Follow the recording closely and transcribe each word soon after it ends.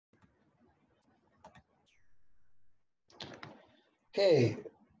Okay,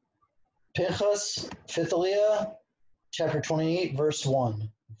 Pinkas, fifth aliyah, chapter 28, verse 1,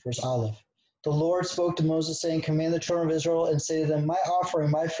 verse Aleph. The Lord spoke to Moses, saying, Command the children of Israel and say to them, My offering,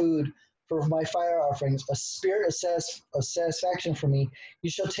 my food, for my fire offerings, a spirit of satisfaction for me, you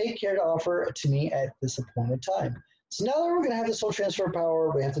shall take care to offer to me at this appointed time. So now that we're going to have this whole transfer of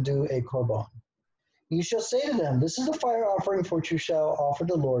power, we have to do a korban. You shall say to them, This is the fire offering for which you shall offer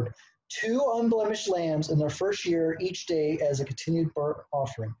to the Lord, 2 unblemished lambs in their first year each day as a continued burnt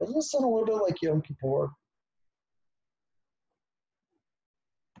offering. Doesn't this sound a little bit like Yom Kippur?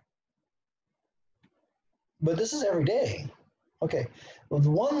 But this is every day. Okay. With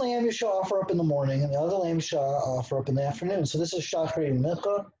one lamb you shall offer up in the morning, and the other lamb you shall offer up in the afternoon. So this is Shachri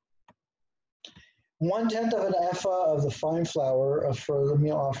Mincha. 1/10 of an ephah of the fine flour for the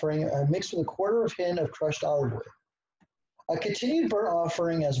meal offering, mixed with a quarter of hin of crushed olive oil. A continued burnt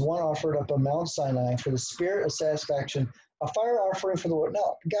offering as one offered up on Mount Sinai for the spirit of satisfaction, a fire offering for the Lord.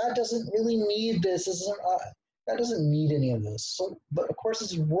 Now, God doesn't really need this. God doesn't need any of this. So, but of course,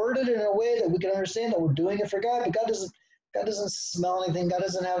 it's worded in a way that we can understand that we're doing it for God. But God doesn't smell anything. God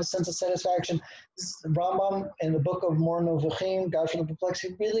doesn't have a sense of satisfaction. Rambam in the book of Mor Novachim, God for the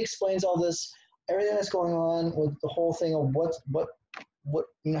Perplexity, really explains all this, everything that's going on with the whole thing of what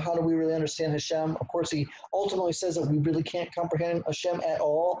how do we really understand Hashem? Of course, he ultimately says that we really can't comprehend Hashem at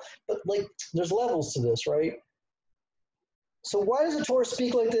all, but like there's levels to this, right? So why does the Torah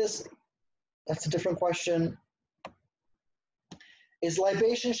speak like this? That's a different question. Is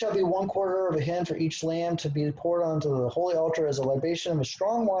libation shall be 1/4 of a hin for each lamb to be poured onto the holy altar as a libation of a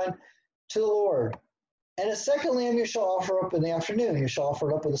strong wine to the Lord. And a second lamb you shall offer up in the afternoon. You shall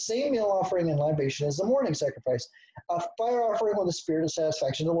offer it up with the same meal offering and libation as the morning sacrifice, a fire offering with the spirit of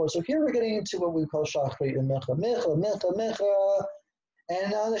satisfaction to the Lord. So here we're getting into what we call shachrit and mecha.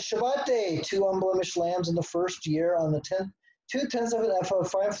 And on the Shabbat day, 2 unblemished lambs in the first year, on the 2/10 of an ephah of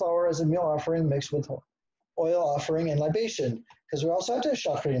fine flour as a meal offering mixed with oil offering and libation, because we also have to have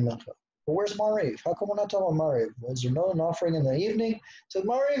shachrit and mecha. But where's Mariv? How come we're not talking about Mariv? Was there no an offering in the evening? So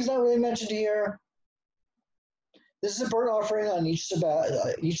Mariv is not really mentioned here. This is a burnt offering on each Sabbath,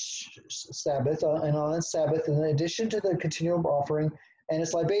 and on its Sabbath, in addition to the continual offering and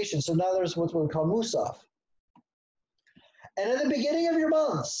its libation. So now there's what we call musaf. And at the beginning of your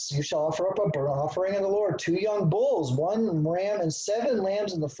months, you shall offer up a burnt offering of the Lord, 2 young bulls, 1 ram, and 7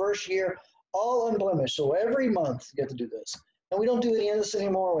 lambs in the first year, all unblemished. So every month you get to do this. And we don't do any of this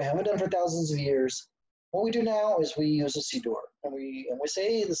anymore. We haven't done for thousands of years. What we do now is we use a siddur, and we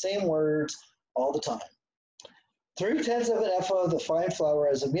say the same words all the time. 3/10 of an ephah of the fine flour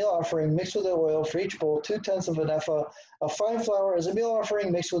as a meal offering mixed with the oil for each bull, 2/10 of an ephah of fine flour as a meal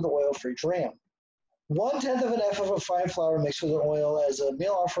offering mixed with the oil for each ram. 1/10 of an ephah of fine flour mixed with the oil as a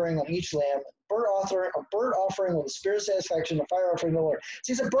meal offering on each lamb, a burnt offering with a spirit of satisfaction, a fire offering to the Lord.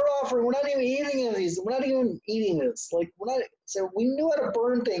 See, it's a burnt offering. We're not even eating any of these. We're not even eating this. So we knew how to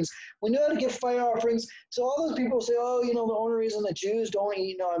burn things. We knew how to give fire offerings. So all those people say, oh, the only reason that Jews don't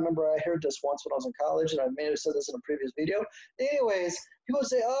eat, I remember I heard this once when I was in college, and I may have said this in a previous video. Anyways, people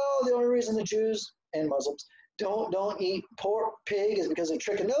say, oh, the only reason the Jews and Muslims don't eat pig is because of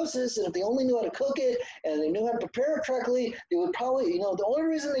trichinosis, and if they only knew how to cook it and they knew how to prepare it correctly, they would probably, the only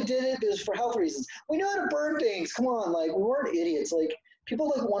reason they did it is for health reasons. We know how to burn things. Come on, we weren't idiots. People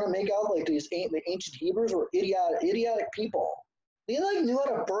want to make out like the ancient Hebrews were idiotic people. They knew how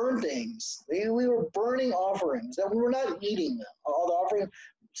to burn things. We were burning offerings that we were not eating them. All the offerings,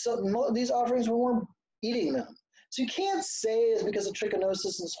 these offerings we weren't eating them. So you can't say it's because of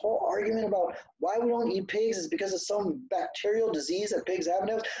trichinosis. This whole argument about why we don't eat pigs is because of some bacterial disease that pigs have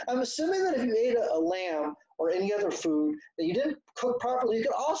now. I'm assuming that if you ate a lamb or any other food that you didn't cook properly, you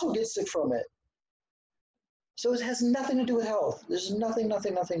could also get sick from it. So it has nothing to do with health. There's nothing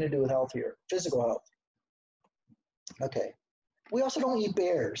to do with health here, physical health. Okay. We also don't eat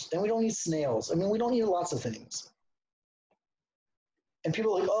bears, and we don't eat snails. We don't eat lots of things. And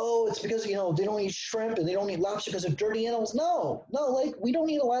people are like, oh, it's because, they don't eat shrimp and they don't eat lobster because they're dirty animals. No, we don't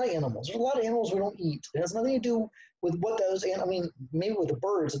eat a lot of animals. There's a lot of animals we don't eat. It has nothing to do with what those, maybe with the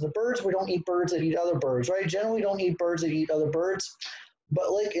birds. And the birds, we don't eat birds that eat other birds, right? Generally, we don't eat birds that eat other birds. But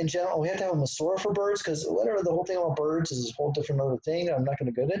in general, we have to have a Masorah for birds because whatever the whole thing about birds is a whole different other thing that I'm not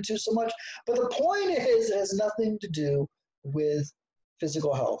going to get into so much. But the point is, it has nothing to do with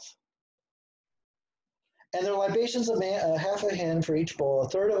physical health. And their libations of half a hin for each bull,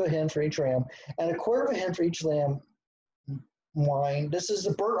 1/3 of a hin for each ram, and 1/4 of a hin for each lamb wine. This is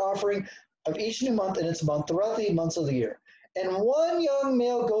the burnt offering of each new month in its month throughout the months of the year. And 1 young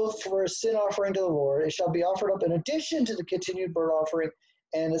male goat for a sin offering to the Lord. It shall be offered up in addition to the continued burnt offering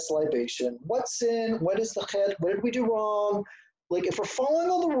and its libation. What sin? What is the chet? What did we do wrong? Like, if we're following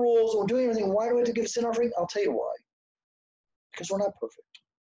all the rules and we're doing everything, why do I have to give a sin offering? I'll tell you why. Because we're not perfect.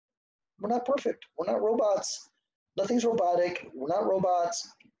 We're not perfect. We're not robots. Nothing's robotic. We're not robots.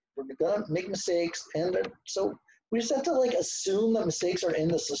 We're gonna make mistakes, and so we just have to like assume that mistakes are in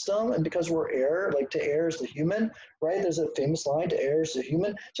the system, and because we're err, like to err is the human, right? There's a famous line, to err is the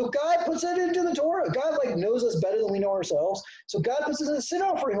human. So God puts it into the Torah. God like knows us better than we know ourselves. So God puts it in a sin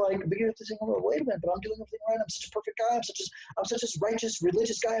offering. Like, but you have to think, oh, wait a minute, but I'm doing everything right. I'm such a perfect guy. I'm such a righteous,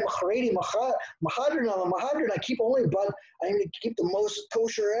 religious guy. I'm a Haredi, Mahadran. I'm a Mahadran. I keep only, but I keep the most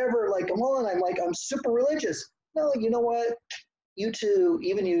kosher ever. Like, come on, I'm super religious. No, you know what? You too,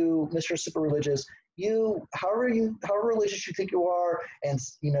 even you, Mr. Super Religious, however religious you think you are, and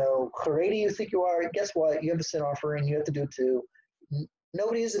Haredi you think you are, guess what? You have a sin offering. You have to do it too.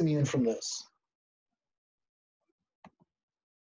 Nobody is immune from this.